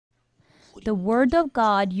The word of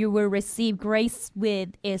God you will receive grace with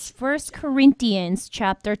is 1 Corinthians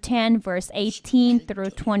chapter 10 verse 18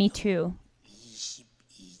 through 22.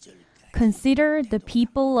 Consider the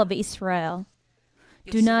people of Israel.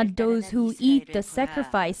 Do not those who eat the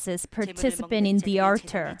sacrifices participate in the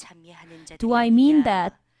altar. Do I mean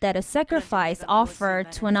that a sacrifice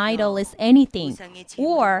offered to an idol is anything,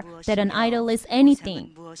 or that an idol is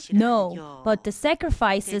anything? No, but the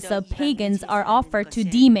sacrifices of pagans are offered to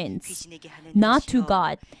demons, not to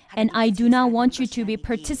God. And I do not want you to be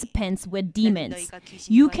participants with demons.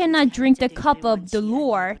 You cannot drink the cup of the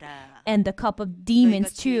Lord and the cup of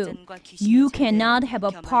demons too. You cannot have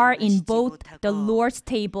a part in both the Lord's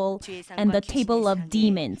table and the table of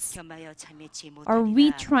demons. Are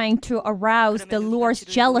we trying to arouse the Lord's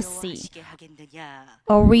jealousy?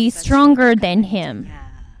 Are we stronger than Him?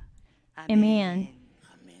 Amen.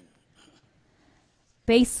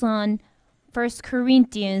 Based on 1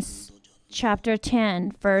 Corinthians chapter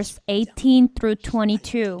 10, verse 18 through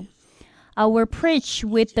 22, I will preach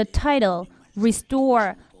with the title,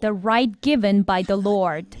 Restore the Right Given by the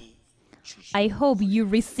Lord. I hope you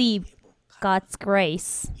receive God's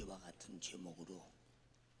grace.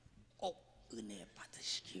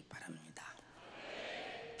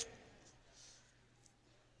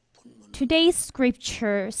 Today's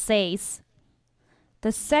scripture says,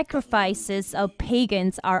 the sacrifices of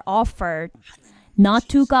pagans are offered not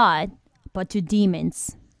to God, but to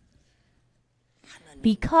demons,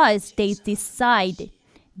 because they decide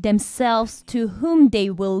themselves to whom they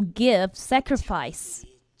will give sacrifice.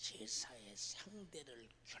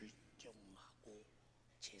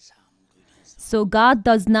 So God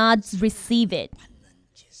does not receive it.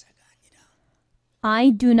 I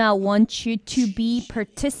do not want you to be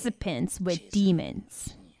participants with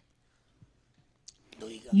demons.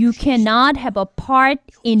 You cannot have a part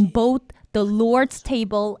in both the Lord's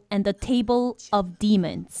table and the table of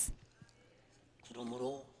demons.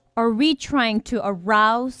 Are we trying to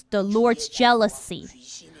arouse the Lord's jealousy?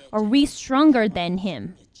 Are we stronger than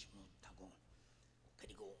Him?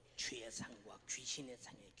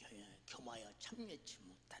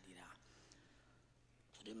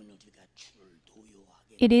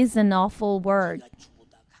 It is an awful word.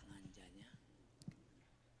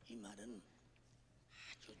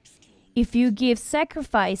 If you give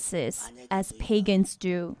sacrifices as pagans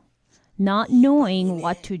do, not knowing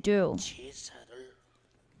what to do,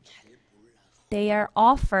 they are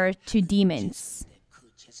offered to demons.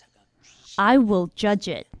 I will judge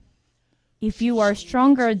it. If you are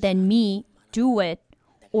stronger than me, do it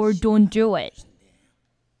or don't do it.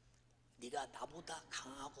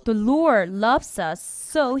 The Lord loves us,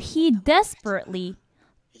 so He desperately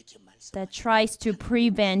tries to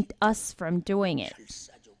prevent us from doing it.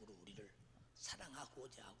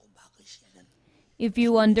 If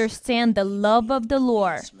you understand the love of the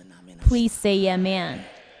Lord, please say amen.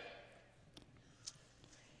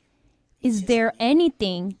 Is there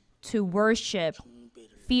anything to worship,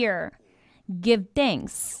 fear, give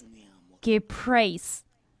thanks, give praise,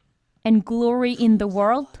 and glory in the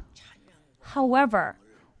world? However,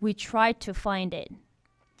 we try to find it.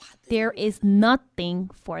 There is nothing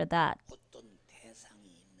for that.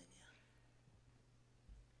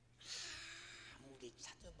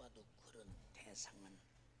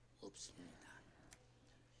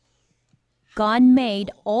 God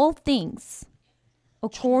made all things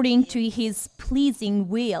according to His pleasing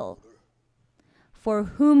will. For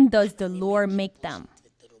whom does the Lord make them?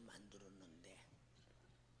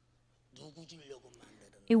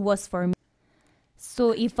 It was for me.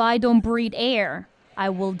 So if I don't breathe air, I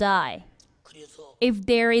will die. If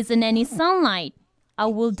there isn't any sunlight, I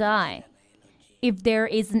will die. If there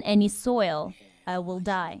isn't any soil, I will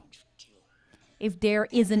die. If there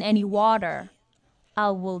isn't any water, I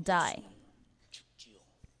will die.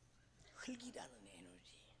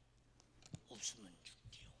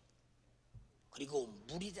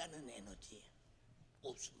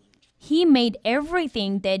 He made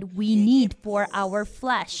everything that we need for our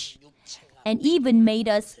flesh, and even made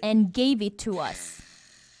us and gave it to us.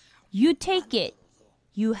 You take it,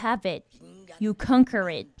 you have it, you conquer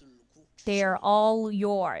it. They are all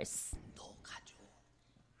yours.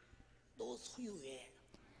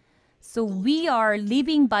 So we are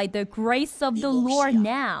living by the grace of the Lord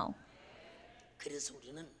now.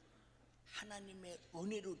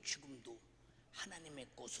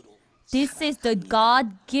 This is the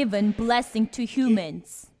God-given blessing to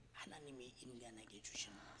humans.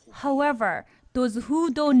 However, those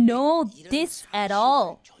who don't know this at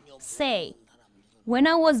all say, when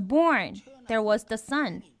I was born, there was the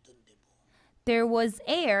sun, there was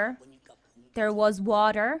air, there was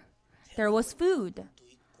water, there was food.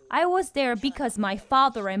 I was there because my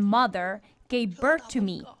father and mother gave birth to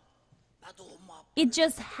me. It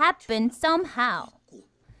just happened somehow.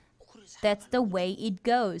 That's the way it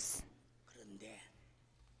goes.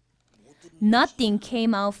 Nothing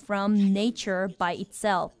came out from nature by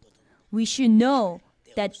itself. We should know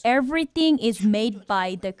that everything is made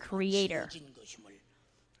by the Creator.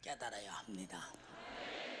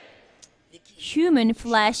 Human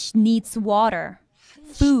flesh needs water,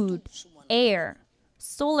 food, air,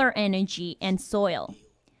 solar energy, and soil.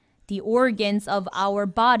 The organs of our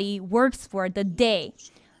body works for the day.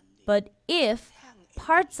 But if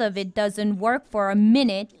parts of it doesn't work for a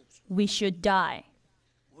minute, we should die.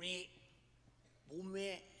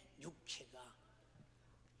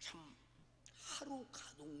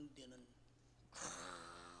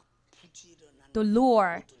 The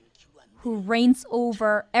Lord, who reigns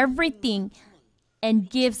over everything and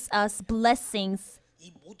gives us blessings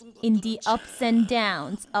in the ups and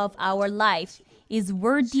downs of our life, is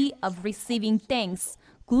worthy of receiving thanks,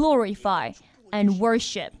 glorify, and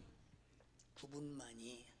worship.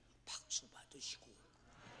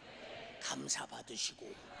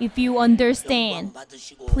 If you understand,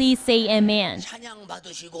 please say amen.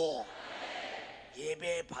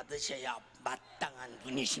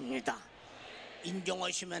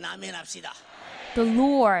 The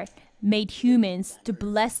Lord made humans to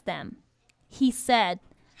bless them. He said,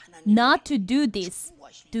 not to do this,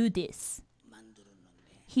 do this.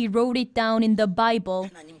 He wrote it down in the Bible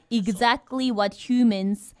exactly what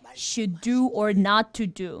humans should do or not to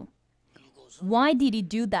do. Why did he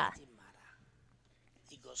do that?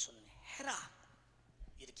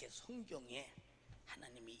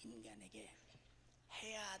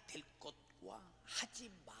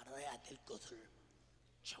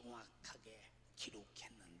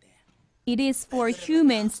 It is for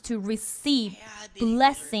humans to receive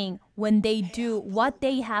blessing when they do what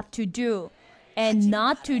they have to do and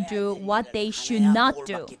not to do what they should not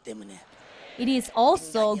do. It is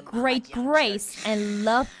also great grace and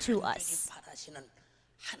love to us.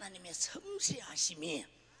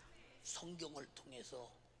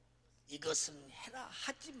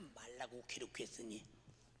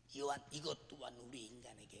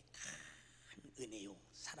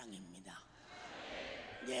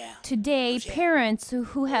 Today, parents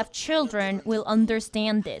who have children will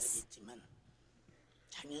understand this.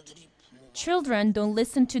 Children don't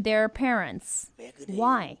listen to their parents.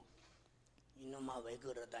 Why?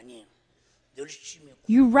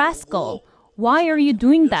 You rascal! Why are you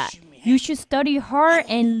doing that? You should study hard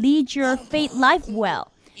and lead your faith life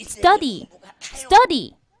well. Study!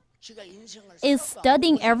 Study! Is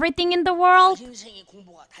studying everything in the world?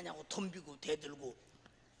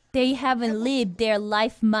 They haven't lived their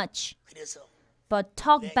life much, but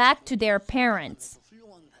talk back to their parents.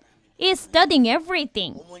 Is studying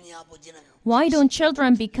everything? Why don't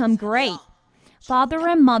children become great? Father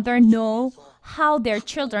and mother know how their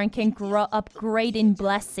children can grow up great in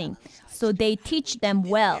blessing, so they teach them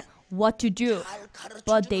well what to do,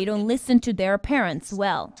 but they don't listen to their parents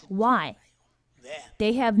well. Why?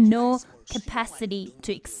 They have no capacity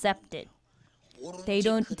to accept it. They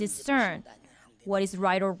don't discern what is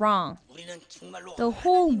right or wrong. The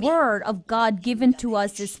whole word of God given to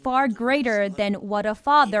us is far greater than what a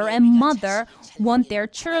father and mother want their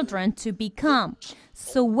children to become.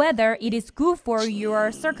 So whether it is good for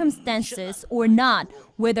your circumstances or not,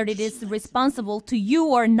 whether it is responsible to you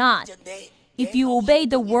or not, if you obey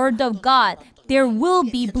the word of God, there will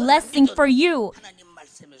be blessing for you.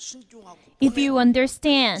 If you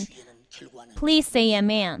understand, please say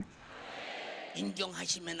amen.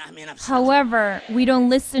 However, we don't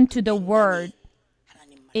listen to the word.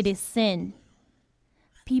 It is sin.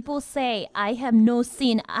 People say, I have no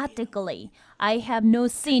sin ethically. I have no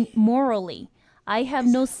sin morally. I have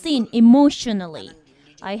no sin emotionally.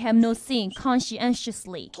 I have no sin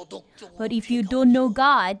conscientiously. But if you don't know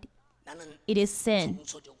God, it is sin.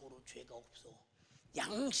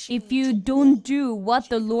 If you don't do what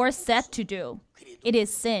the Lord said to do, it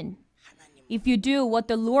is sin. If you do what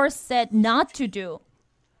the Lord said not to do,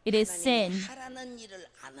 it is sin.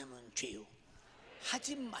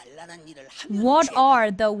 What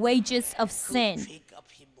are the wages of sin?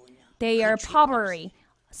 They are poverty,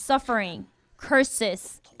 suffering,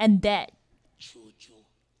 curses, and death.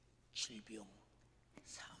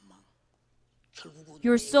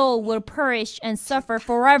 Your soul will perish and suffer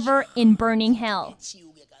forever in burning hell.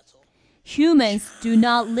 Humans do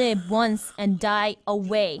not live once and die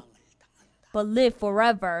away, but live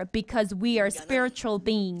forever because we are spiritual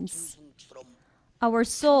beings. Our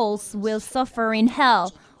souls will suffer in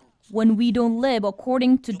hell when we don't live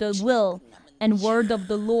according to the will and word of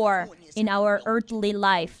the Lord in our earthly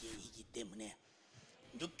life. 이기 때문에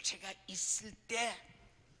육체가 있을 때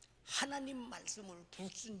하나님 말씀을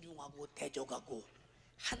불순종하고 대적하고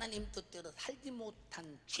하나님 뜻대로 살지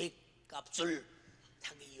못한 죄값을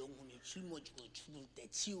자기 영혼이 짊어지고 죽을 때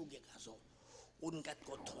지옥에 가서 온갖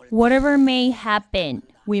고통을 Whatever may happen,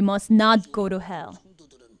 we must not go to hell.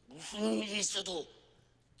 성도들은 무슨 일이 있어도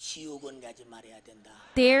지옥은 가지 말아야 된다.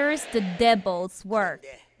 There's the devil's work,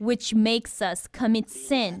 which makes us commit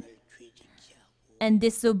sin and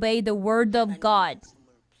disobey the word of God.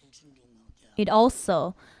 It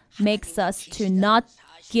also makes us to not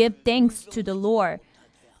give thanks to the Lord,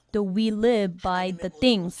 though we live by the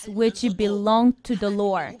things which belong to the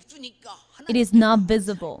Lord. It is not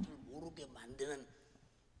visible.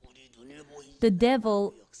 The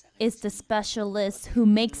devil is the specialist who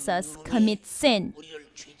makes us commit sin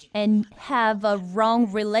and have a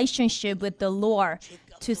wrong relationship with the Lord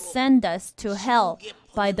to send us to hell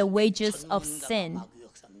by the wages of sin.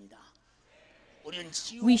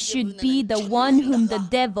 We should be the one whom the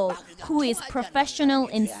devil, who is professional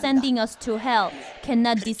in sending us to hell,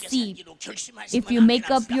 cannot deceive. If you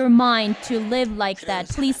make up your mind to live like that,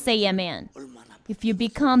 please say amen. If you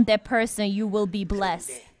become that person, you will be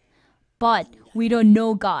blessed. But we don't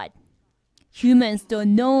know God. Humans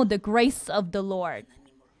don't know the grace of the Lord.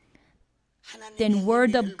 Then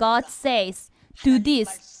Word of God says, do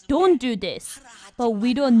this, don't do this. But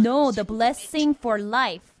we don't know the blessing for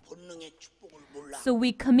life. So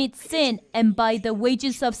we commit sin, and by the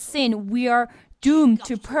wages of sin, we are doomed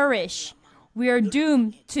to perish. We are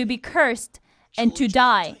doomed to be cursed and to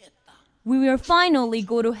die. We will finally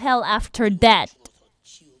go to hell after that.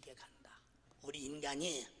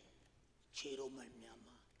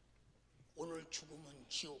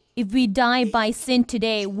 If we die by sin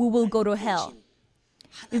today, we will go to hell.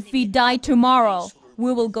 If we die tomorrow,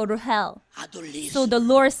 we will go to hell. So the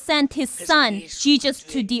Lord sent His Son, Jesus,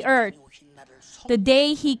 to the earth. The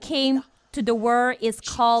day He came to the world is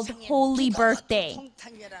called Holy Birthday.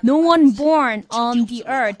 No one born on the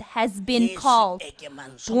earth has been called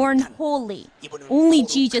born holy. Only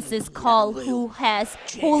Jesus is called who has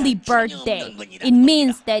Holy Birthday. It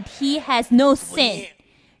means that He has no sin.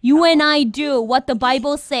 You and I do what the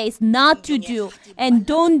Bible says not to do, and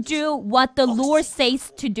don't do what the Lord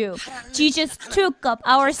says to do. Jesus took up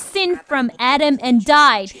our sin from Adam and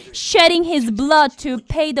died, shedding His blood to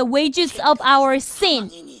pay the wages of our sin.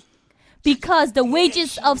 Because the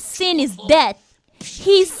wages of sin is death.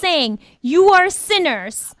 He's saying, you are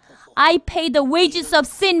sinners. I pay the wages of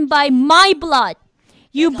sin by my blood.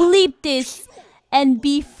 You believe this and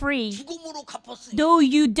be free. Though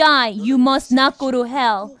you die, you must not go to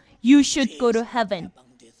hell. You should go to heaven.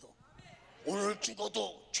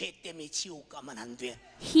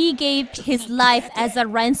 He gave His life as a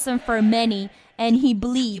ransom for many, and He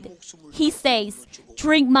bleed. He says,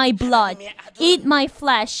 drink my blood, eat my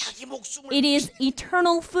flesh. It is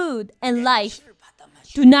eternal food and life.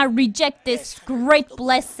 Do not reject this great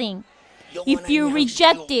blessing. If you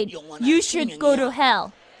reject it, you should go to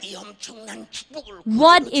hell.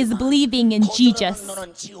 What is believing in Jesus?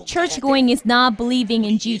 Church going is not believing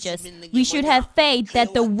in Jesus. We should have faith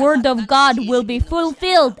that the Word of God will be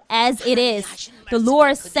fulfilled as it is. The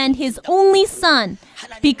Lord sent His only Son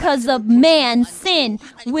because of man's sin,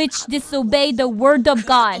 which disobeyed the Word of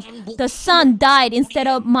God. The Son died instead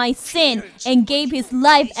of my sin and gave His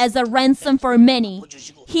life as a ransom for many.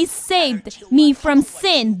 He saved me from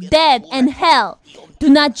sin, death, and hell. Do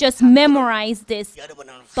not just memorize this,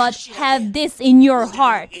 but have this in your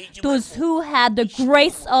heart. Those who have the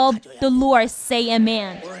grace of the Lord say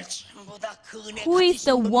amen. Who is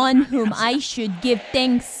the one whom I should give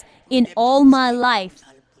thanks in all my life,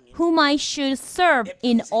 whom I should serve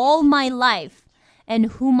in all my life, and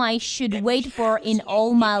whom I should wait for in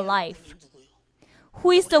all my life?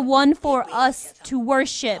 Who is the one for us to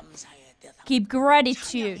worship, give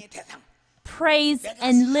gratitude, praise,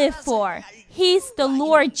 and live for? He is the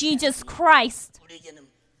Lord Jesus Christ.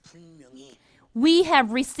 We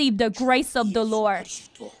have received the grace of the Lord.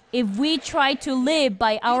 If we try to live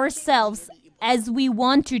by ourselves as we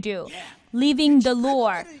want to do, leaving the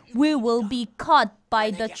Lord, we will be caught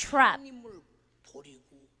by the trap.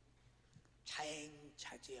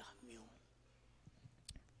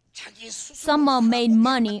 Someone made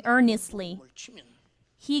money earnestly.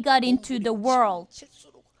 He got into the world.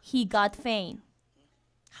 He got fame.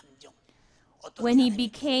 When he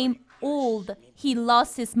became old, he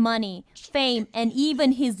lost his money, fame, and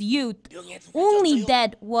even his youth. Only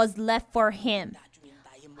that was left for him.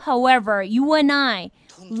 However, you and I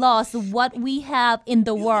lost what we have in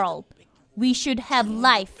the world. We should have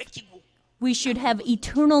life. We should have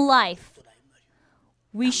eternal life.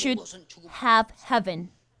 we should have heaven.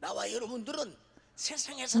 나와 여러분들은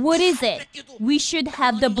세상에서 What is it? We should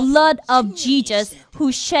have the blood of Jesus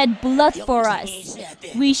who shed blood for us.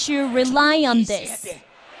 We should rely on this.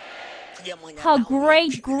 How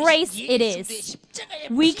great grace it is.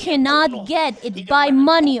 We cannot get it by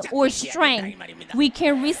money or strength. We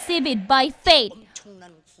can receive it by faith.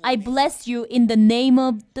 I bless you in the name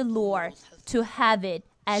of the Lord to have it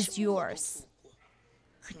as yours.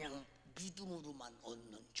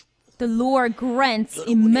 The Lord grants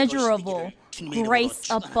immeasurable grace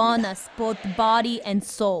upon us, both body and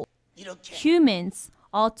soul. Humans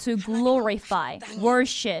ought to glorify,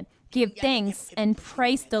 worship, give thanks, and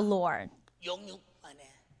praise the Lord.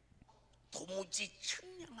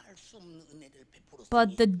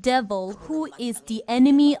 But the devil, who is the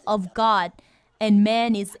enemy of God, and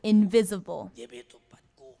man is invisible. 예배도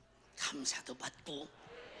받고 감사도 받고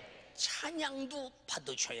찬양도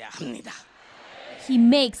받으셔야 합니다. He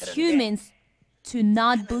makes humans to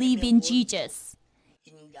not believe in Jesus.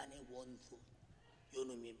 인간의 원수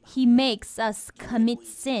요놈이 He makes us commit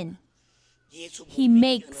sin. He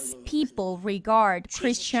makes people regard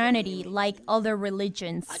Christianity like other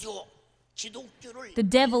religions. 아주 기독교를 The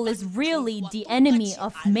devil is really the enemy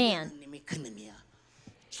of man. 그놈이야.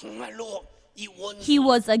 정말로 이 원수 He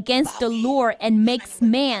was against the Lord and makes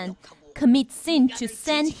man commit sin to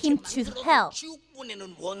send him to hell. 지옥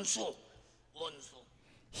보내는 원수.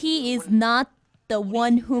 He is not the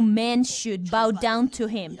one whom man should bow down to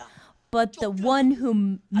him, but the one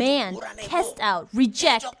whom man cast out,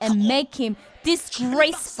 reject, and make him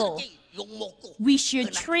disgraceful. We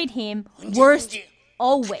should treat him worst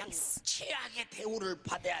always. 최악의 대우를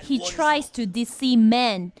받아야 할 He 원수. tries to deceive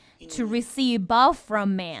men to receive bow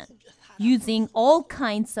from man, using all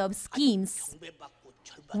kinds of schemes.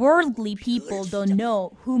 Worldly people don't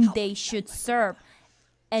know whom they should serve,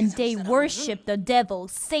 and they worship the devil,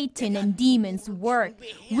 Satan, and demons' work,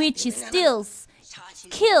 which steals,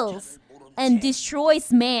 kills, and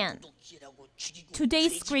destroys man.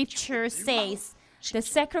 Today's scripture says, the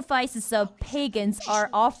sacrifices of pagans are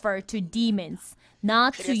offered to demons,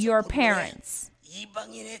 not to your parents.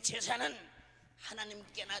 이방인의 제사는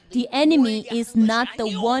하나님께나 The enemy is not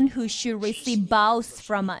the one who should receive vows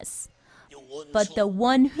from us, but the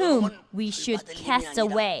one whom we should cast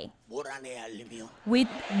away. 몰아내야 With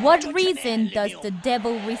what reason does the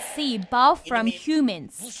devil receive vow from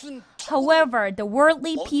humans? However, the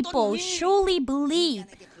worldly people surely believe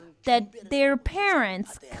that their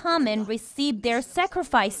parents come and receive their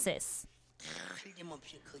sacrifices.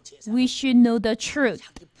 We should know the truth.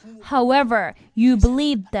 However, you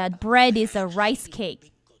believe that bread is a rice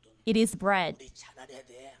cake. It is bread.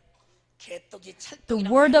 The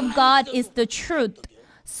Word of God is the truth.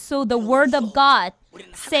 So the Word of God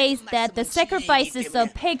says that the sacrifices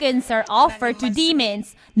of pagans are offered to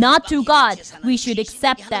demons, not to God. We should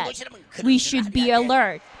accept that. We should be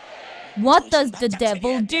alert. What does the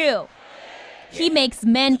devil do? He makes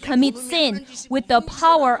men commit sin with the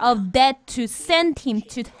power of death to send him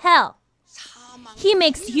to hell. He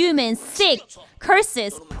makes humans sick,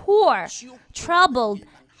 curses, poor, troubled,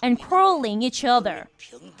 and quarreling each other.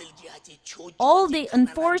 All the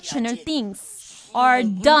unfortunate things are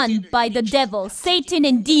done by the devil, Satan,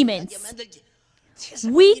 and demons.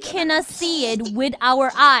 We cannot see it with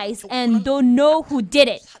our eyes and don't know who did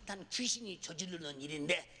it.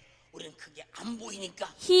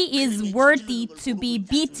 He is worthy to be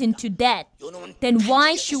beaten to death. Then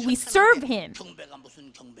why should we serve him?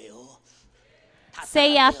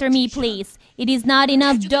 Say after me, please. It is not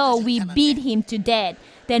enough though we beat him to death.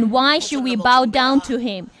 Then why should we bow down to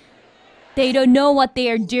him? They don't know what they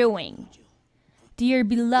are doing. Dear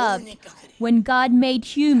beloved, when God made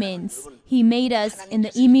humans, He made us in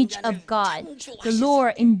the image of God. The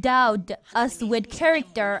Lord endowed us with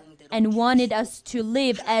character and wanted us to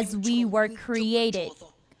live as we were created.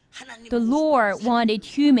 The Lord wanted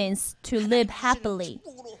humans to live happily.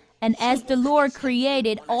 And as the Lord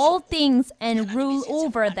created all things and ruled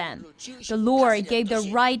over them, the Lord gave the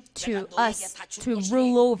right to us to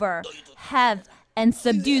rule over, have, and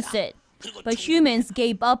subdue it. But humans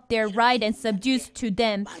gave up their right and subdued to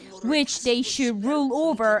them, which they should rule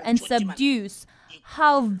over and subdue.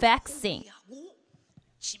 How vexing!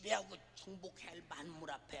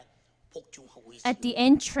 At the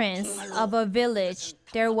entrance of a village,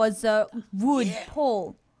 there was a wood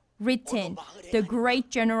pole written, "The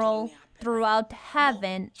great general throughout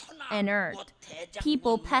heaven and earth."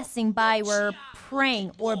 People passing by were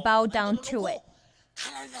praying or bowed down to it.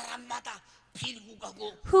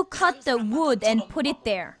 Who cut the wood and put it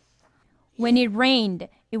there? When it rained,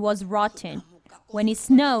 it was rotten. When it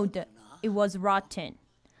snowed, it was rotten.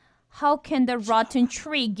 How can the rotten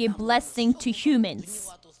tree give blessing to humans?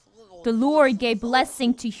 The Lord gave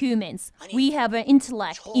blessing to humans. We have an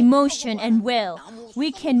intellect, emotion, and will.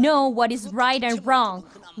 We can know what is right and wrong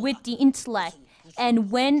with the intellect.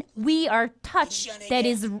 And when we are touched that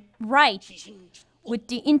is right with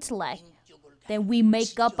the intellect, then we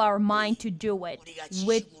make up our mind to do it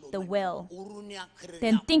with the will.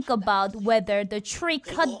 Then think about whether the tree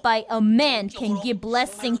cut by a man can give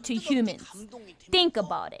blessing to humans. Think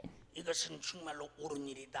about it.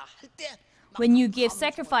 When you give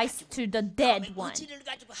sacrifice to the dead one,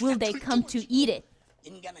 will they come to eat it?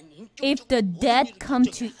 If the dead come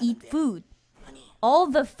to eat food, all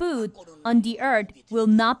the food on the earth will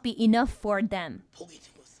not be enough for them.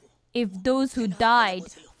 If those who died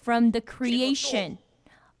from the creation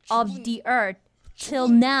of the earth till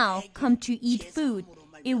now come to eat food,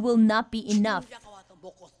 it will not be enough.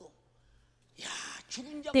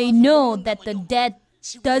 They know that the dead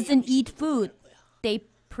doesn't eat food they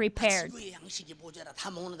prepared.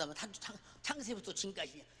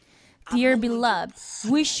 Dear beloved,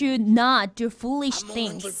 we should not do foolish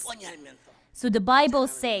things. So the Bible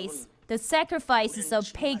says the sacrifices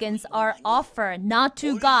of pagans are offered not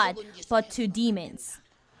to God but to demons.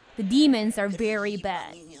 The demons are very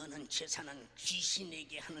bad.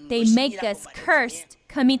 They make us cursed,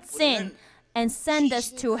 commit sin, and send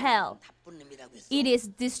us to hell. It is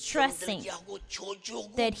distressing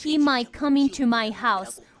that he might come into my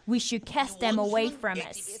house. We should cast them away from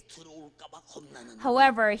us.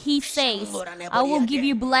 However, he says, I will give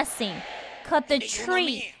you blessing. Cut the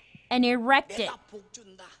tree and erect it.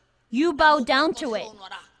 You bow down to it.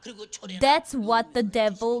 That's what the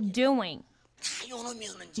devil doing.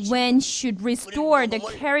 When should restore the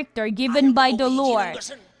character given by the Lord,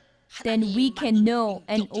 then we can know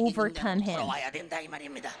and overcome him.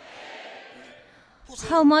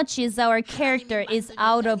 How much is our character is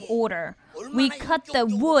out of order? We cut the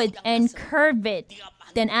wood and curve it,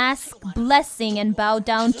 then ask blessing and bow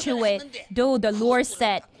down to it, though the Lord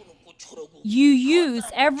said, you use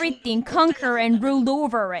everything, conquer and rule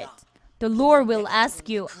over it. The Lord will ask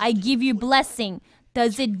you, I give you blessing.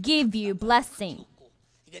 Does it give you blessing?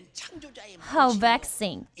 How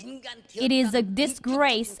vexing. It is a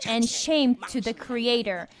disgrace and shame to the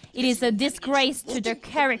Creator. It is a disgrace to the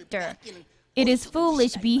character. It is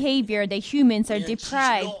foolish behavior that humans are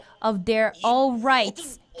deprived of their all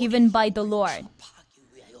rights given by the Lord.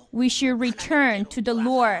 We should return to the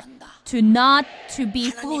Lord to not to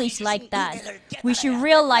be foolish like that. We should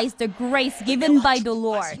realize the grace given by the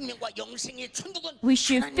Lord. We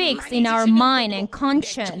should fix in our mind and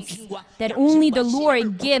conscience that only the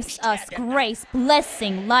Lord gives us grace,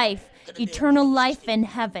 blessing, life, eternal life in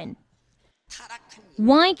heaven.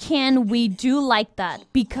 Why can't we do like that?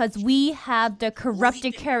 Because we have the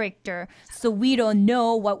corrupted character, so we don't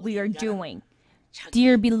know what we are doing.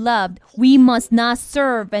 Dear beloved, we must not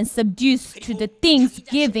serve and subdue to the things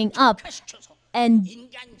giving up and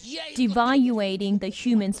devaluating the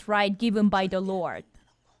human's right given by the Lord.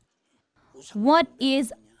 What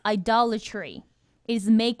is idolatry? It is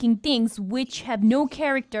making things which have no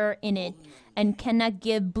character in it and cannot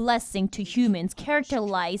give blessing to humans,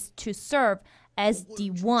 characterized to serve as the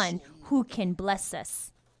one who can bless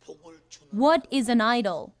us. What is an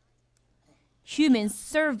idol? Humans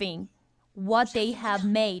serving what they have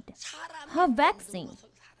made. How vexing.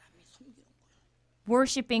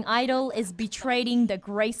 Worshipping idol is betraying the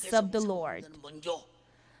grace of the Lord.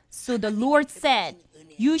 So the Lord said,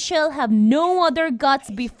 you shall have no other gods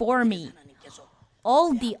before me.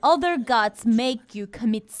 All the other gods make you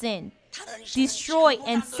commit sin, destroy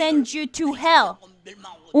and send you to hell.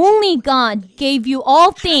 Only God gave you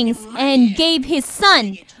all things and gave His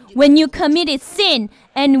Son when you committed sin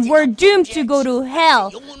and were doomed to go to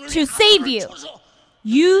hell to save you.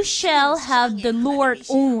 You shall have the Lord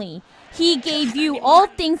only. He gave you all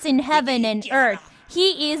things in heaven and earth.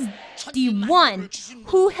 He is the one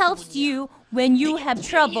who helps you when you have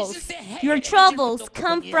troubles. Your troubles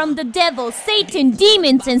come from the devil, Satan,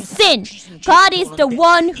 demons, and sin. God is the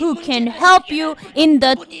one who can help you in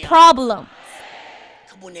the problem.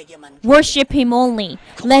 Worship Him only.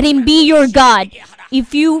 Let Him be your God.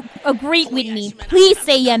 If you agree with me, please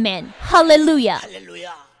say amen. Hallelujah.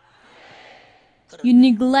 You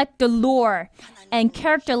neglect the Lord and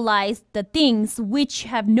characterize the things which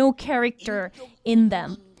have no character in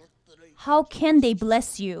them. How can they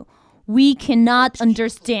bless you? We cannot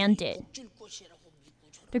understand it.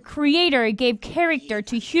 The Creator gave character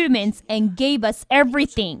to humans and gave us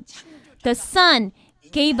everything. The Son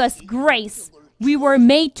gave us grace. We were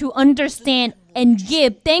made to understand and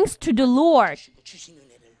give thanks to the Lord.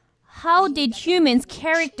 How did humans'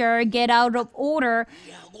 character get out of order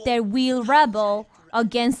that we rebel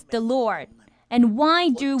against the Lord? And why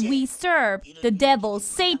do we serve the devil,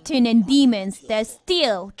 Satan, and demons that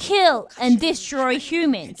steal, kill, and destroy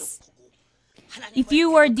humans? If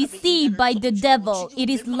you are deceived by the devil, it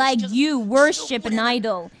is like you worship an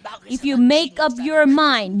idol. If you make up your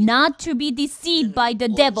mind not to be deceived by the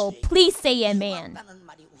devil, please say amen.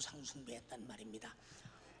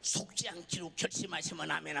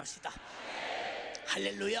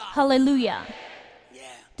 Hallelujah.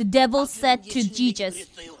 The devil said to Jesus,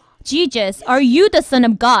 Jesus, are you the Son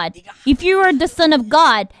of God? If you are the Son of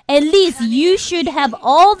God, at least you should have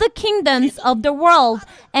all the kingdoms of the world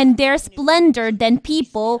and their splendor, then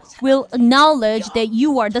people will acknowledge that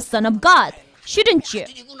you are the Son of God. Shouldn't you?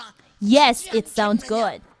 Yes, it sounds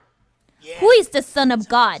good. Who is the Son of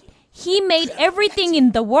God? He made everything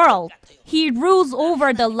in the world. He rules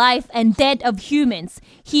over the life and death of humans.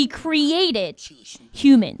 He created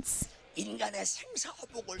humans.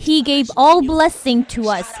 He gave all blessing to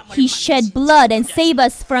us. He shed blood and saved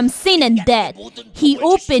us from sin and death. He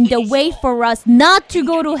opened the way for us not to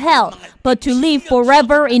go to hell, but to live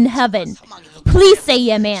forever in heaven. Please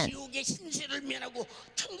say amen.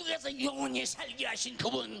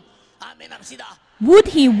 Would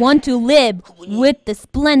he want to live with the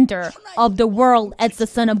splendor of the world as the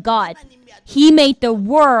Son of God? He made the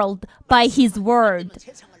world by his word.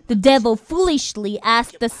 The devil foolishly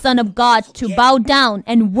asked the Son of God to bow down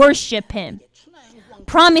and worship him,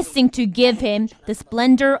 promising to give him the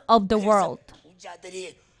splendor of the world.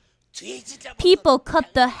 People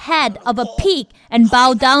cut the head of a pig and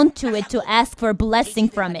bow down to it to ask for blessing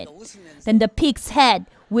from it. Then the pig's head,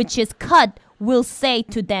 which is cut, will say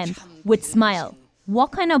to them with smile,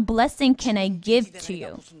 "What kind of blessing can I give to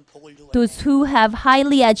you?" Those who have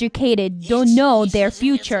highly educated don't know their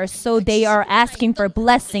future, so they are asking for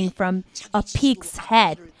blessing from a pig's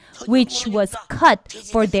head, which was cut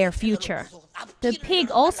for their future. The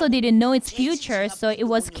pig also didn't know its future, so it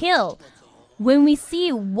was killed. When we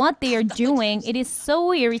see what they are doing, it is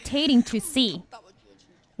so irritating to see.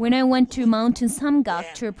 When I went to Mountain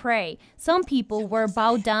Samgak to pray, some people were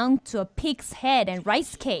bowed down to a pig's head and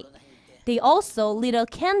rice cake. They also lit a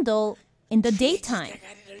candle in the daytime.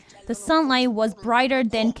 The sunlight was brighter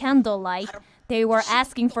than candlelight. They were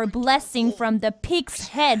asking for blessing from the pig's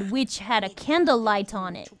head, which had a candlelight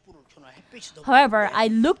on it. However, I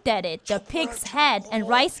looked at it. The pig's head and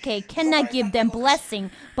rice cake cannot give them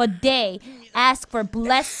blessing, but they ask for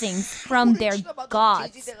blessings from their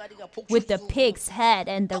gods with the pig's head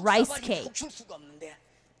and the rice cake.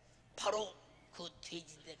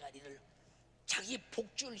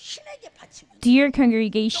 Dear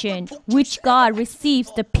congregation, which God receives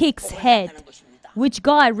the pig's head? Which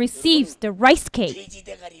God receives the rice cake?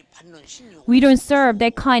 We don't serve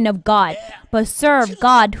that kind of God, but serve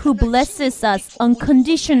God who blesses us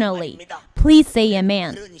unconditionally. Please say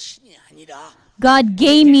amen. God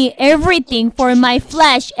gave me everything for my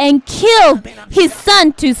flesh and killed His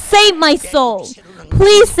Son to save my soul.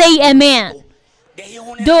 Please say amen.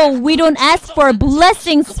 Though we don't ask for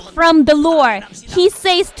blessings from the Lord, He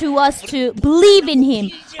says to us to believe in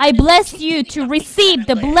Him. I bless you to receive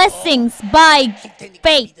the blessings by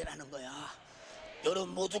faith.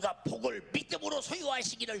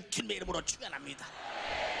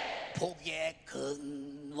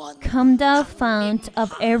 Come thou fount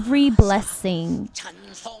of every blessing,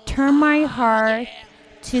 turn my heart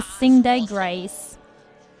to sing thy grace.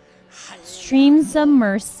 Streams of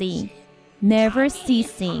mercy, never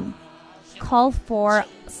ceasing, call for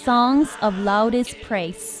songs of loudest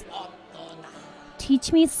praise.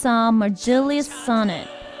 Teach me some arduous sonnet,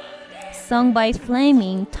 sung by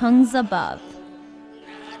flaming tongues above.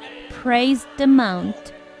 Praise the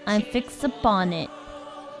mount, I'm fixed upon it,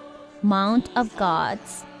 mount of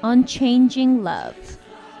God's unchanging love.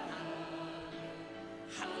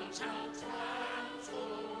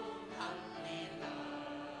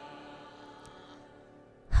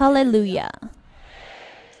 Hallelujah.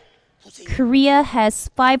 Korea has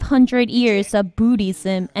 500 years of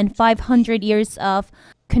Buddhism and 500 years of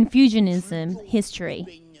Confucianism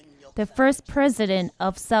history. The first president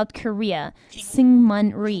of South Korea,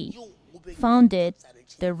 Syngman Rhee, founded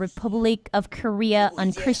the Republic of Korea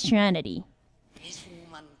on Christianity.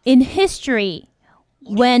 In history,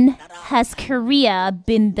 when has Korea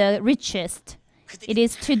been the richest? It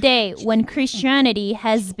is today when Christianity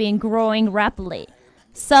has been growing rapidly.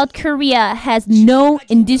 South Korea has no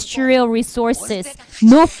industrial resources,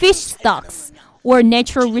 no fish stocks, or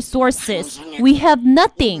natural resources. We have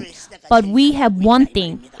nothing, but we have one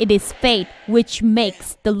thing. It is faith which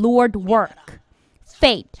makes the Lord work.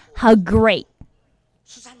 Faith, how great!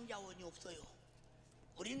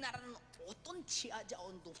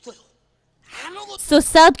 So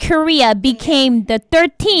South Korea became the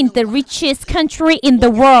 13th richest country in the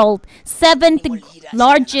world, 7th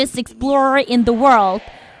largest explorer in the world,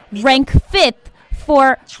 ranked 5th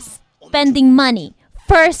for spending money,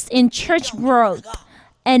 1st in church growth,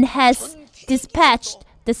 and has dispatched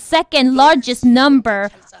the 2nd largest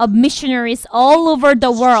number of missionaries all over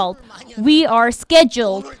the world. We are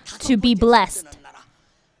scheduled to be blessed.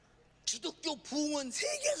 기독교 부흥은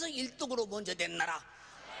세계에서 1등으로 먼저 된 나라.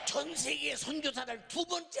 전 세계에 선교사를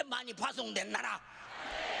 2번째 많이 파송된 나라.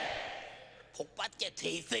 복받게 돼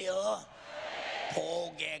있어요.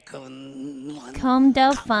 복의 근원. Come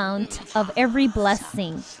thou fount of every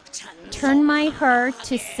blessing, turn my heart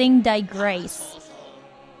to sing thy grace.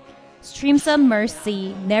 Streams of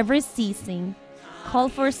mercy never ceasing, call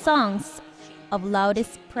for songs of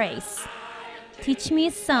loudest praise. Teach me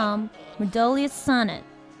some melodious sonnet,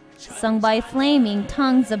 sung by flaming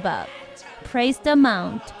tongues above. Praise the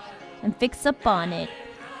mount and fix upon it,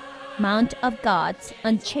 mount of God's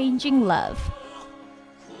unchanging love.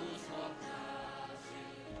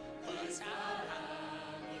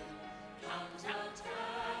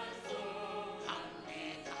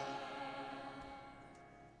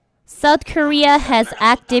 South Korea has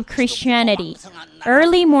active Christianity,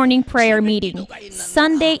 early morning prayer meeting,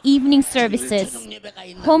 Sunday evening services,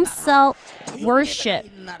 home cell worship,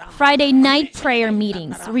 Friday night prayer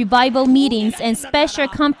meetings, revival meetings, and special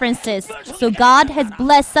conferences. So God has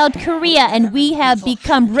blessed South Korea and we have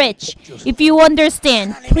become rich. If you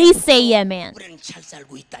understand, please say amen.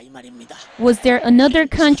 Was there another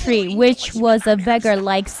country which was a beggar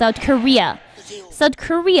like South Korea? South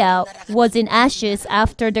Korea was in ashes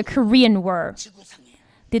after the Korean War.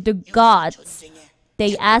 Did the gods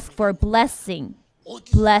they ask for blessing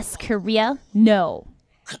bless Korea? No.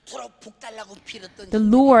 The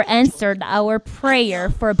Lord answered our prayer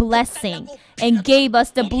for blessing and gave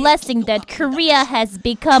us the blessing that Korea has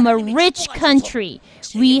become a rich country.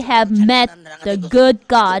 We have met the good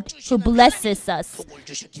God who blesses us.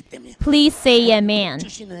 Please say amen.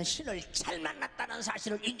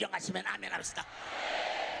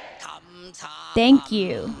 Thank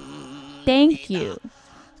you. Thank you.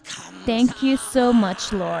 Thank you so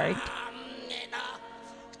much, Lord.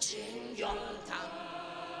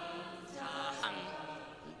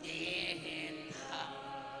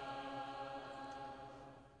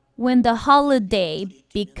 When the holiday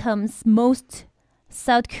becomes, most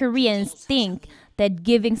South Koreans think that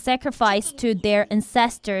giving sacrifice to their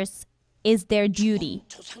ancestors is their duty.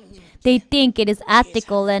 They think it is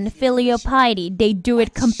ethical and filial piety. They do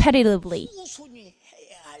it competitively.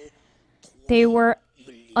 They were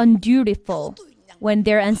undutiful when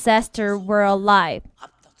their ancestors were alive.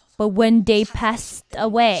 But when they passed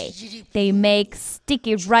away, they make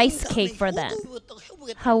sticky rice cake for them.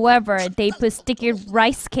 However, they put sticky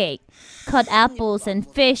rice cake, cut apples and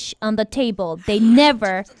fish on the table. They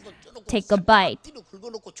never take a bite.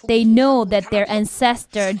 They know that their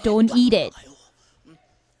ancestors don't eat it.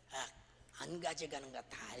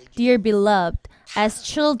 Dear beloved, as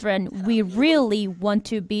children, we really want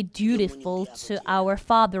to be dutiful to our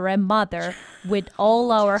father and mother with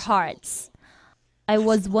all our hearts. I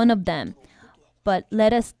was one of them. But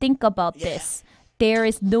let us think about this. There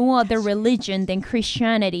is no other religion than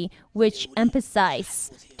Christianity which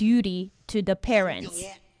emphasizes duty to the parents.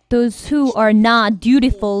 Those who are not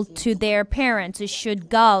dutiful to their parents should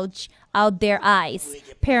gouge out their eyes.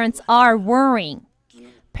 Parents are worrying.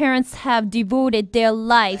 Parents have devoted their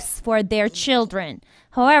lives for their children.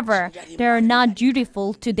 However, they are not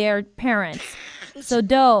dutiful to their parents. So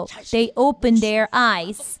though they open their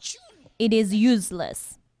eyes, it is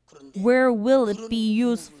useless. Where will it be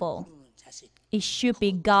useful? It should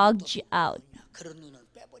be gouged out.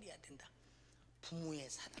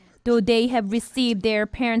 Though they have received their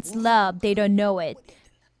parents' love, they don't know it.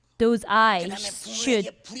 Those eyes should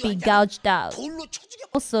be gouged out.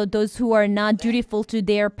 Also, those who are not dutiful to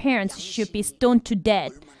their parents should be stoned to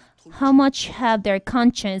death. How much have their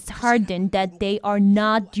conscience hardened that they are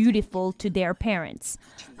not dutiful to their parents?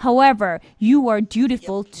 However, you are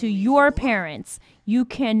dutiful to your parents. You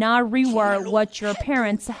cannot reward what your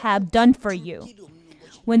parents have done for you.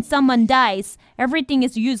 When someone dies, everything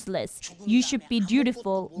is useless. You should be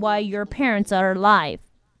dutiful while your parents are alive.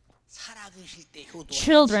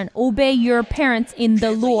 Children, obey your parents in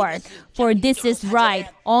the Lord, for this is right.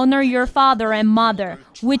 Honor your father and mother,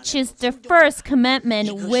 which is the first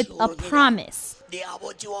commandment with a promise,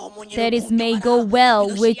 that it may go well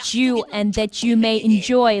with you and that you may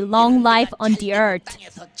enjoy long life on the earth.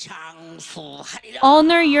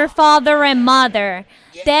 Honor your father and mother,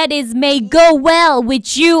 that it may go well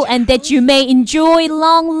with you and that you may enjoy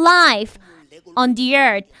long life on the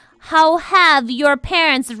earth. How have your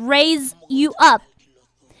parents raised you up?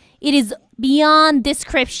 It is beyond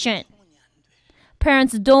description.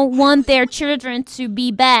 Parents don't want their children to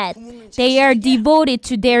be bad. They are devoted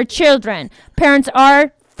to their children. Parents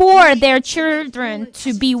are for their children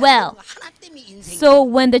to be well. So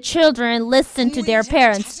when the children listen to their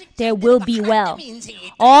parents, they will be well.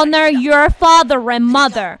 Honor your father and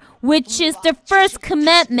mother, which is the first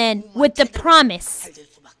commandment with the promise.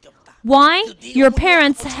 Why? Your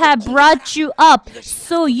parents have brought you up,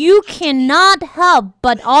 so you cannot help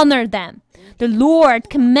but honor them. The Lord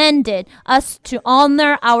commanded us to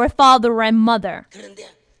honor our father and mother.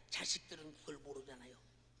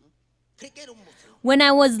 When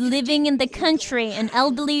I was living in the country, an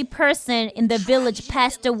elderly person in the village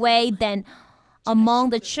passed away. Then,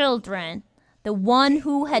 among the children, the one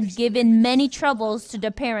who had given many troubles to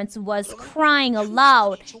the parents was crying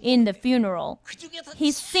aloud in the funeral.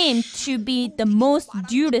 He seemed to be the most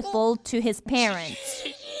dutiful to his parents.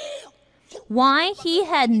 Why? He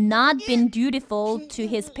had not been dutiful to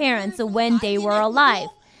his parents when they were alive.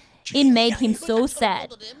 It made him so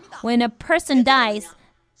sad. When a person dies,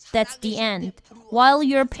 that's the end. While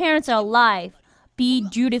your parents are alive, be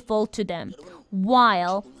dutiful to them.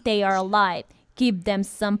 While they are alive, give them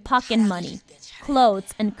some pocket money,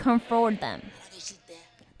 clothes, and comfort them.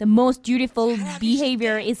 The most dutiful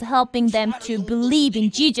behavior is helping them to believe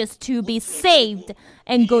in Jesus to be saved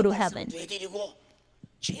and go to heaven.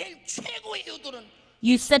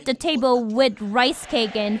 You set the table with rice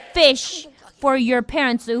cake and fish for your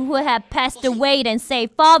parents who have passed away and say,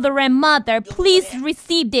 "Father and Mother, please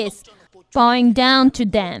receive this," bowing down to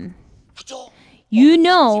them. You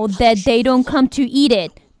know that they don't come to eat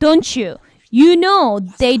it, don't you? You know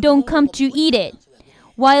they don't come to eat it.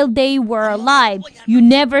 While they were alive, you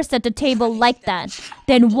never set the table like that.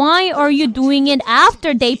 Then why are you doing it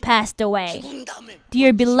after they passed away?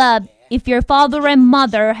 Dear beloved, if your father and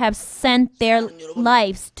mother have sent their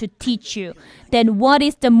lives to teach you, then what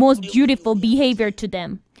is the most dutiful behavior to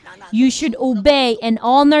them? You should obey and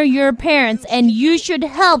honor your parents, and you should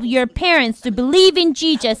help your parents to believe in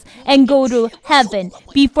Jesus and go to heaven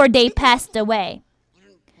before they passed away.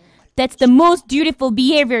 That's the most dutiful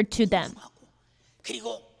behavior to them.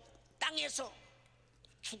 그리고 땅에서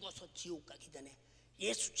죽어서 지옥 가기 전에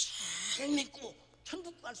예수 잘 믿고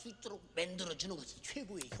천국 갈 수 있도록 만들어 주는 것이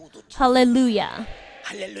최고의 효도죠. Hallelujah.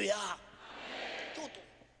 할렐루야.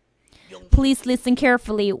 Please listen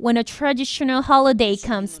carefully. When a traditional holiday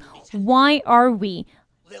comes, why are we,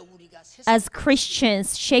 as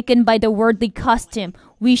Christians, shaken by the worldly costume?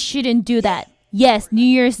 We shouldn't do that. Yes, New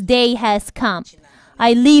Year's Day has come.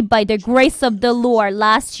 I live by the grace of the Lord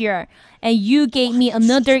last year, and you gave me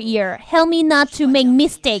another year. Help me not to make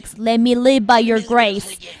mistakes. Let me live by your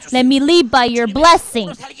grace. Let me live by your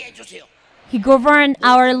blessing. He governed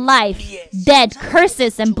our life, death,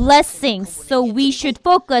 curses, and blessings, so we should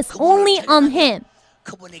focus only on Him.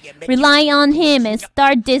 Rely on Him and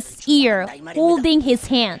start this year holding His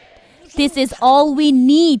hand. This is all we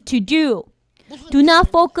need to do. Do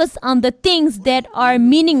not focus on the things that are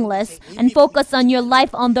meaningless and focus on your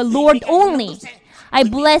life on the Lord only. I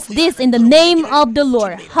bless this in the name of the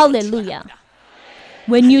Lord. Hallelujah.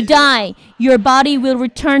 When you die, your body will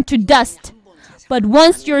return to dust. But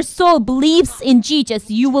once your soul believes in Jesus,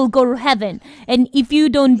 you will go to heaven. And if you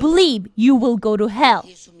don't believe, you will go to hell.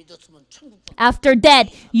 After that,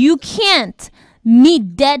 you can't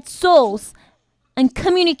meet dead souls and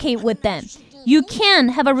communicate with them. You can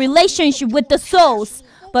have a relationship with the souls,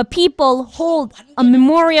 but people hold a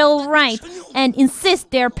memorial right and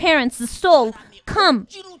insist their parents' soul come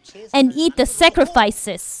and eat the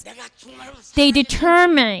sacrifices. They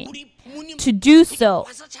determine to do so,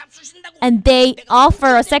 and they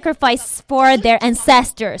offer a sacrifice for their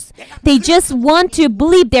ancestors. They just want to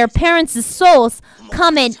believe their parents' souls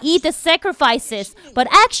come and eat the sacrifices, but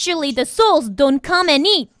actually the souls don't come and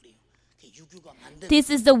eat.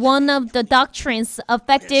 This is one of the doctrines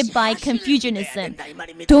affected by Confucianism.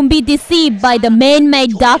 Don't be deceived by the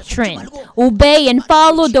man-made doctrine. Obey and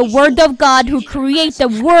follow the Word of God who creates the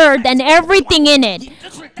Word and everything in it.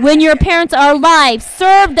 When your parents are alive,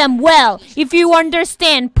 serve them well. If you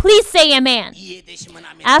understand, please say amen.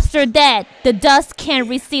 After that, the dust can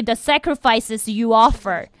receive the sacrifices you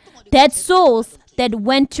offer. Dead souls that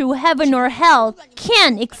went to heaven or hell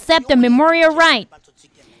can accept the memorial rite.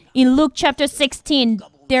 In Luke chapter 16,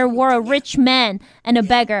 there were a rich man and a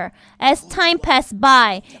beggar. As time passed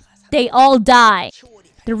by, they all died.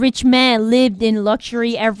 The rich man lived in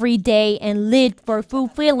luxury every day and lived for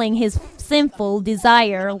fulfilling his sinful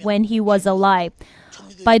desire when he was alive.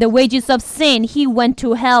 By the wages of sin, he went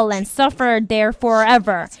to hell and suffered there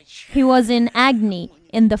forever. He was in agony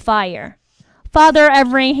in the fire. Father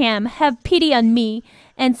Abraham, have pity on me,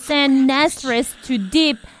 and send Nazareth to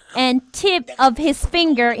dip and tip of his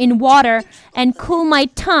finger in water and cool my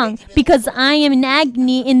tongue, because I am in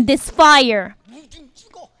agony in this fire.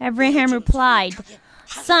 Abraham replied,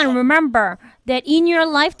 Son, remember that in your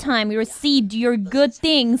lifetime you received your good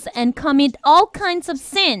things and commit all kinds of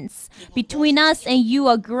sins. Between us and you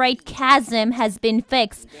a great chasm has been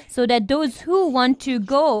fixed, so that those who want to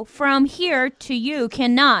go from here to you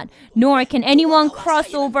cannot, nor can anyone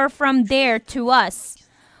cross over from there to us.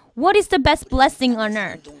 What is the best blessing on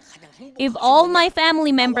earth? If all my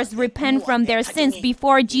family members repent from their sins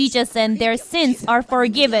before Jesus and their sins are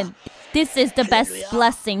forgiven, this is the best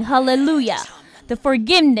blessing. Hallelujah. The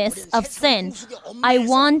forgiveness of sin. I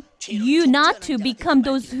want you not to become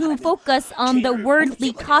those who focus on the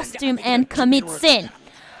worldly costume and commit sin.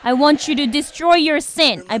 I want you to destroy your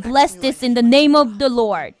sin. I bless this in the name of the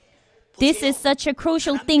Lord. This is such a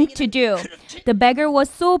crucial thing to do. The beggar was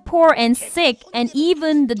so poor and sick, and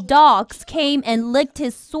even the dogs came and licked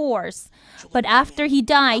his sores. But after he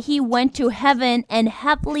died, he went to heaven and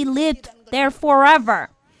happily lived there forever.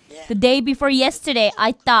 The day before yesterday,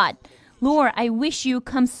 I thought, Lord, I wish you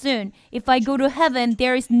come soon. If I go to heaven,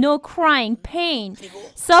 there is no crying, pain,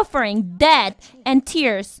 suffering, death, and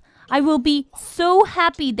tears. I will be so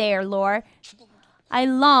happy there, Lord. I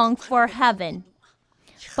long for heaven.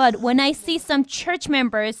 But when I see some church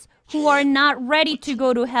members who are not ready to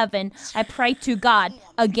go to heaven, I pray to God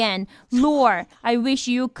again, Lord, I wish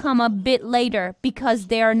you come a bit later because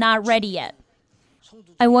they are not ready yet.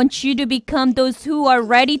 I want you to become those who are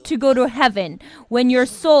ready to go to heaven. When your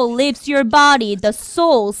soul leaves your body, the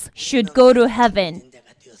souls should go to heaven.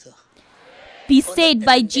 Be saved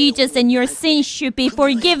by Jesus, and your sins should be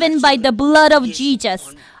forgiven by the blood of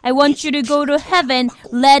Jesus. I want you to go to heaven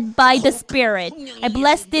led by the Spirit. I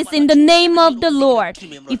bless this in the name of the Lord.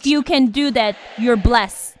 If you can do that, you're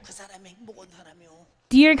blessed.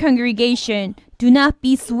 Dear congregation, do not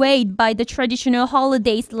be swayed by the traditional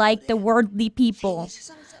holidays like the worldly people.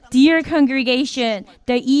 Dear congregation,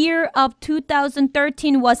 the year of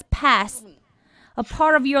 2013 was past. A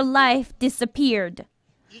part of your life disappeared.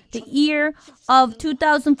 The year of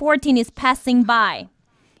 2014 is passing by.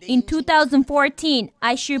 In 2014,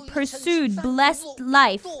 I should pursue blessed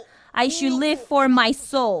life. I should live for my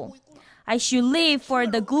soul. I should live for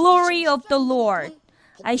the glory of the Lord.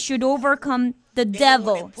 I should overcome the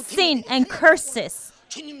devil, sin, and curses.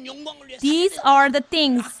 These are the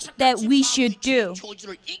things that we should do.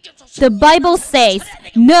 The Bible says,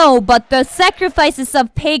 no, but the sacrifices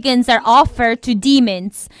of pagans are offered to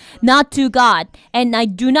demons, not to God. And I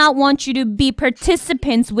do not want you to be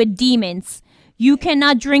participants with demons. You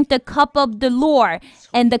cannot drink the cup of the Lord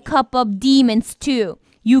and the cup of demons too.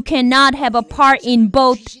 You cannot have a part in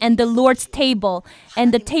both and the Lord's table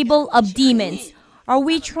and the table of demons. Are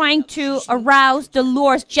we trying to arouse the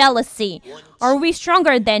Lord's jealousy? Are we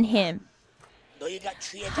stronger than Him?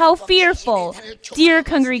 How fearful! Dear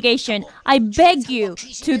congregation, I beg you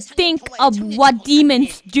to think of what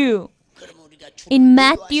demons do. In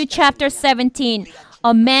Matthew chapter 17,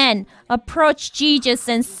 a man approached Jesus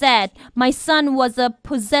and said, My son was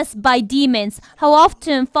possessed by demons. How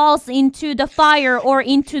often falls into the fire or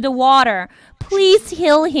into the water? Please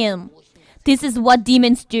heal him. This is what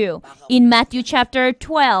demons do. In Matthew chapter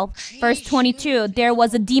 12, verse 22, there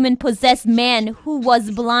was a demon-possessed man who was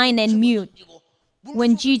blind and mute.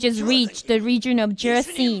 When Jesus reached the region of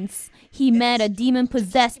Gerasenes, he met a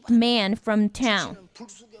demon-possessed man from town.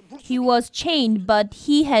 He was chained, but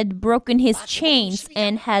he had broken his chains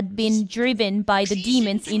and had been driven by the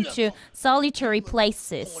demons into solitary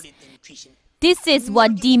places. This is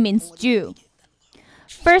what demons do.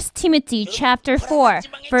 1 Timothy chapter 4,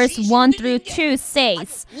 verse 1 through 2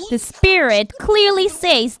 says, The Spirit clearly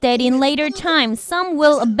says that in later times some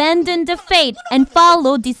will abandon the faith and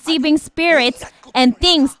follow deceiving spirits and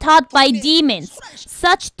things taught by demons.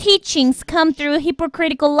 Such teachings come through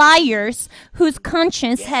hypocritical liars whose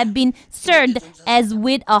conscience have been seared as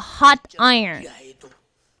with a hot iron.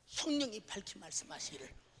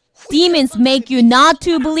 Demons make you not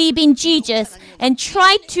to believe in Jesus and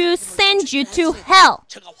try to send you to hell.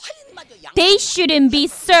 They shouldn't be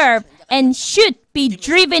served and should be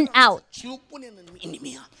driven out.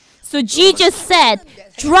 So Jesus said,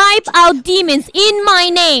 drive out demons in my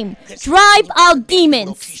name. Drive out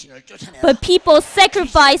demons. But people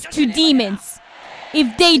sacrifice to demons.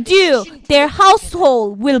 If they do, their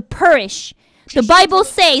household will perish. The Bible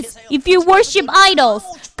says, if you worship idols,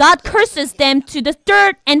 God curses them to the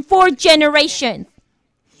third and fourth generation.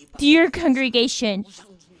 Dear congregation,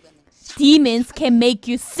 demons can make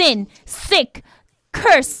you sin, sick,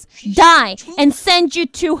 curse, die, and send you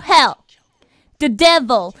to hell. The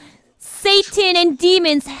devil, Satan, and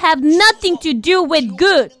demons have nothing to do with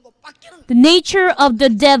good. The nature of the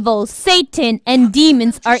devil, Satan, and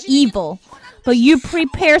demons are evil. But you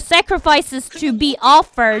prepare sacrifices to be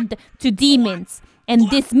offered to demons. And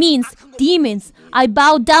this means, demons, I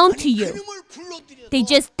bow down to you. They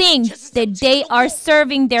just think that they are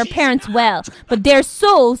serving their parents well, but their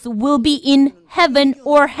souls will be in heaven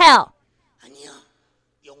or hell.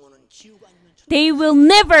 They will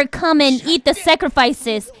never come and eat the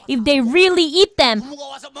sacrifices if they really eat them.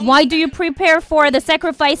 Why do you prepare for the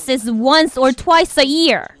sacrifices once or twice a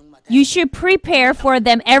year? You should prepare for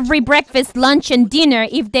them every breakfast, lunch, and dinner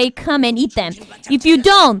if they come and eat them. If you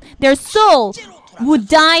don't, their soul would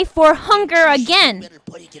die for hunger again.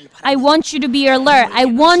 I want you to be alert. I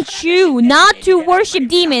want you not to worship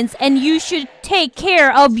demons, and you should take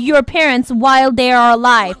care of your parents while they are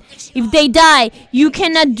alive. If they die, you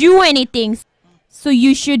cannot do anything, so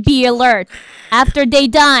you should be alert. After they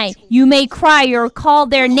die, you may cry or call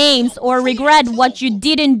their names or regret what you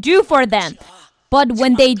didn't do for them. But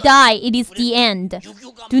when they die, it is the end.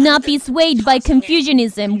 Do not be swayed by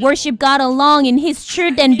Confucianism. Worship God along in His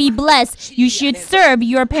truth and be blessed. You should serve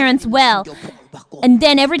your parents well. And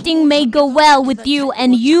then everything may go well with you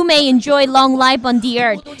and you may enjoy long life on the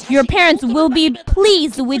earth. Your parents will be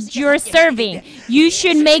pleased with your serving. You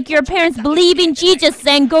should make your parents believe in Jesus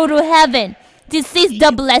and go to heaven. This is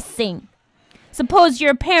the blessing. Suppose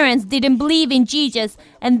your parents didn't believe in Jesus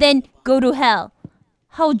and then go to hell.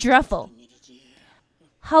 How dreadful.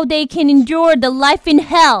 How they can endure the life in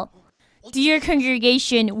hell. Dear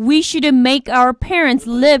congregation, we shouldn't make our parents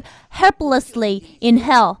live helplessly in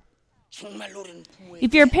hell.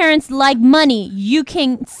 If your parents like money, you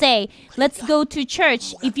can say, let's go to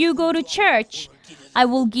church. If you go to church, I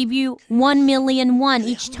will give you 1 million won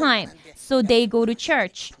each time. So they go to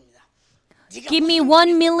church. Give me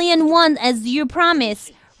 1 million won as you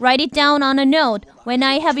promise. Write it down on a note. When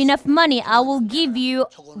I have enough money, I will give you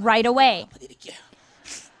right away.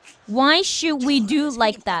 Why should we do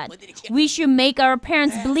like that? We should make our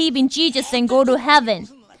parents believe in Jesus and go to heaven.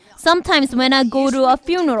 Sometimes when I go to a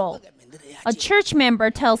funeral, a church member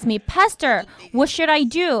tells me, Pastor, what should I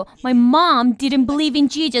do? My mom didn't believe in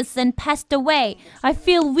Jesus and passed away. I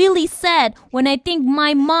feel really sad when I think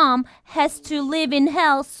my mom has to live in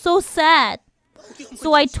hell. So sad.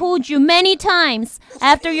 So I told you many times,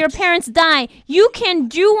 after your parents die, you can't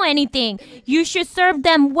do anything. You should serve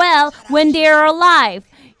them well when they are alive.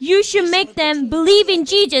 You should make them believe in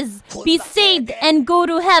Jesus, be saved, and go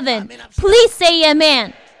to heaven. Please say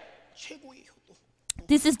amen.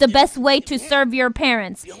 This is the best way to serve your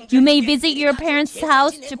parents. You may visit your parents'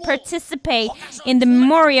 house to participate in the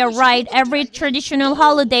memorial rite every traditional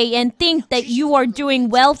holiday and think that you are doing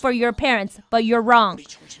well for your parents, but you're wrong.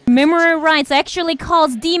 Memorial rites actually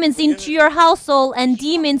cause demons into your household and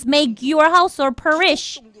demons make your household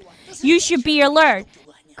perish. You should be alert.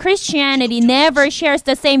 Christianity never shares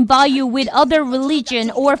the same value with other religion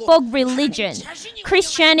or folk religion.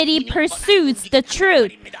 Christianity pursues the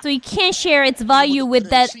truth, so it can't share its value with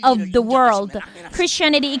that of the world.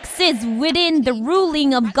 Christianity exists within the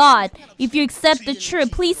ruling of God. If you accept the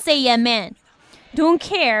truth, please say amen. Don't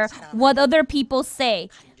care what other people say.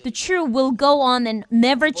 The truth will go on and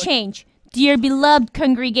never change. Dear beloved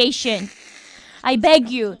congregation, I beg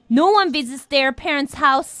you, no one visits their parents'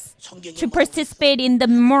 house to participate in the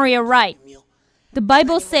memorial rite. The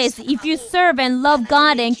Bible says, if you serve and love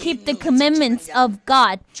God and keep the commandments of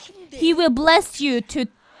God, He will bless you to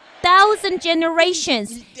 1,000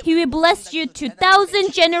 generations. He will bless you to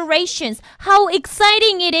 1,000 generations. How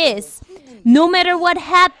exciting it is! No matter what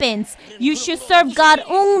happens, you should serve God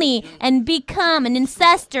only and become an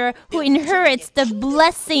ancestor who inherits the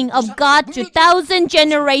blessing of God to 1,000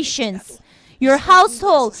 generations. Your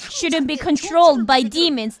household shouldn't be controlled by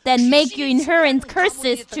demons that make you inherit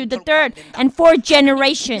curses to the third and fourth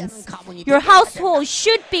generations. Your household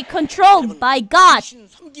should be controlled by God.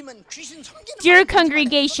 Dear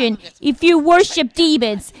congregation, if you worship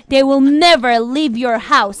demons, they will never leave your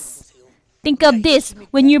house. Think of this.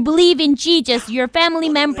 When you believe in Jesus, your family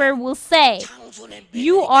member will say,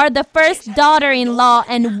 you are the first daughter-in-law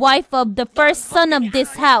and wife of the first son of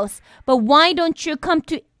this house. But why don't you come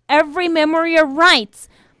to every memorial rites?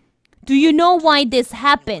 Do you know why this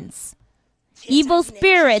happens? Evil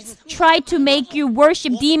spirits try to make you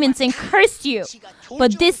worship demons and curse you.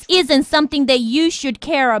 But this isn't something that you should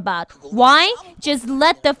care about. Why? Just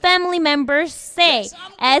let the family members say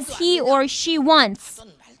as he or she wants.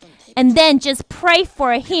 And then just pray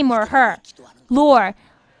for him or her. Lord,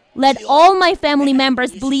 let all my family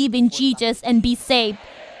members believe in Jesus and be saved.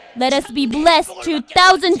 Let us be blessed to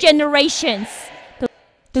 1,000 generations.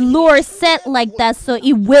 The Lord said like that, so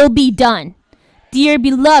it will be done. Dear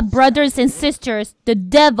beloved brothers and sisters, the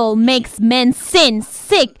devil makes men sin,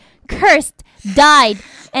 sick, cursed, died,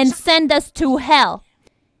 and send us to hell.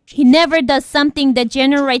 He never does something that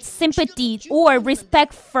generates sympathy or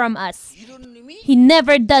respect from us. He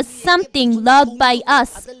never does something loved by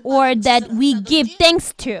us or that we give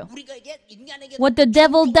thanks to. What the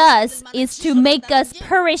devil does is to make us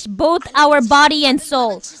perish both our body and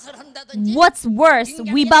soul. What's worse,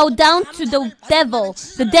 we bow down to the devil.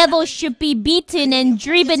 The devil should be beaten and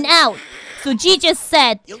driven out. So Jesus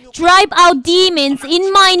said, "Drive out demons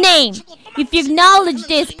in my name." If you acknowledge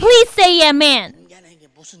this, please say amen.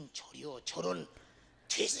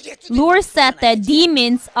 Lord said that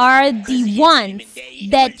demons are the ones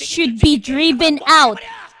that should be driven out,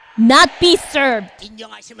 not be served.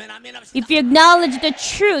 If you acknowledge the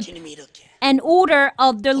truth and order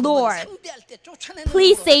of the Lord,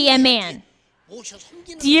 please say amen.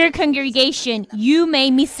 Dear congregation, you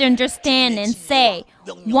may misunderstand and say,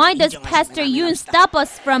 "Why does Pastor Yoon stop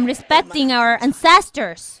us from respecting our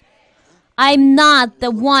ancestors?" I'm not the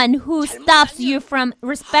one who stops you from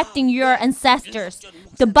respecting your ancestors.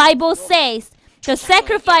 The Bible says the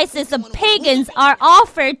sacrifices of pagans are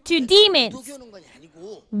offered to demons.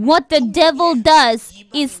 What the devil does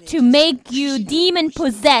is to make you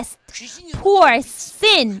demon-possessed, poor,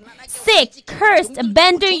 sin, sick, cursed,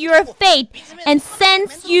 abandon your faith, and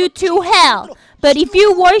sends you to hell. But if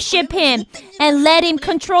you worship him and let him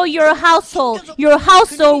control your household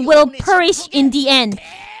will perish in the end.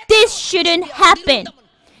 This shouldn't happen.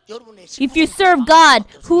 If you serve God,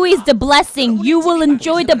 who is the blessing, you will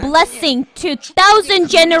enjoy the blessing to 1,000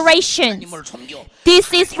 generations.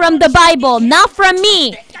 This is from the Bible, not from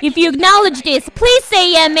me. If you acknowledge this, please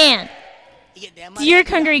say amen. Dear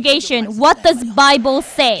congregation, what does the Bible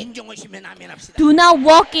say? Do not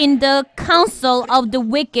walk in the counsel of the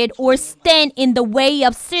wicked, or stand in the way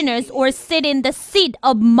of sinners, or sit in the seat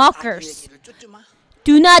of mockers.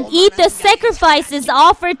 Do not eat the sacrifices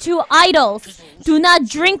offered to idols. Do not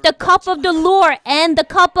drink the cup of the Lord and the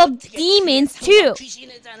cup of demons too.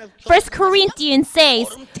 1 Corinthians says,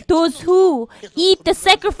 those who eat the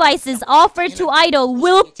sacrifices offered to idols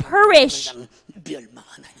will perish.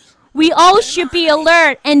 We all should be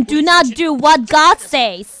alert and do not do what God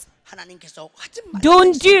says.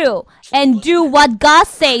 Don't do and do what God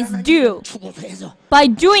says do. By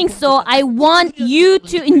doing so, I want you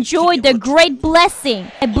to enjoy the great blessing.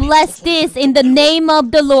 I bless this in the name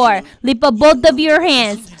of the Lord. Lift up both of your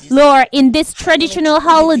hands. Lord, in this traditional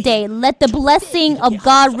holiday, let the blessing of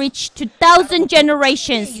God reach to 1,000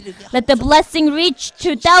 generations. Let the blessing reach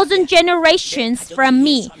to 1,000 generations from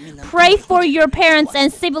me. Pray for your parents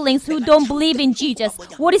and siblings who don't believe in Jesus.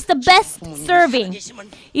 What is the best serving?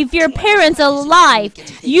 If your parents are alive,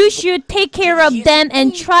 you should take care of them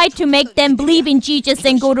and try to make them believe in Jesus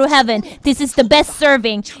and go to heaven. This is the best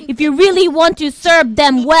serving. If you really want to serve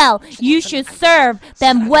them well, you should serve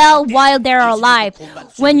them well while they're alive.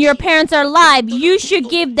 When your parents are alive, you should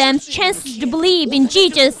give them chances to believe in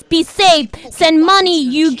Jesus, be saved, send money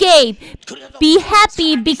you gave, be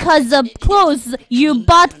happy because of clothes you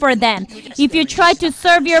bought for them. If you try to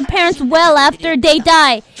serve your parents well after they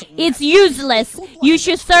die, it's useless. You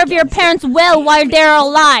should serve your parents well while they're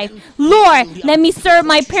alive. Lord, let me serve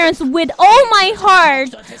my parents with all my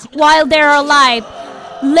heart while they're alive.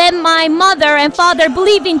 Let my mother and father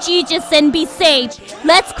believe in Jesus and be saved.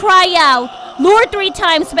 Let's cry out, Lord, 3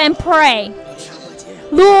 times and pray.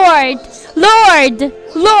 Lord, Lord,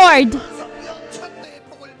 Lord.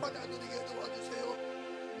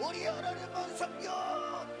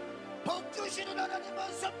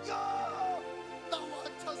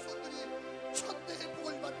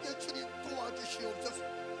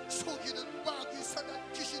 속이는 마귀 사단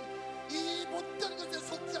귀신 이 못된 것에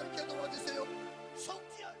속지 않게 도와주세요.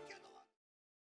 속지 않게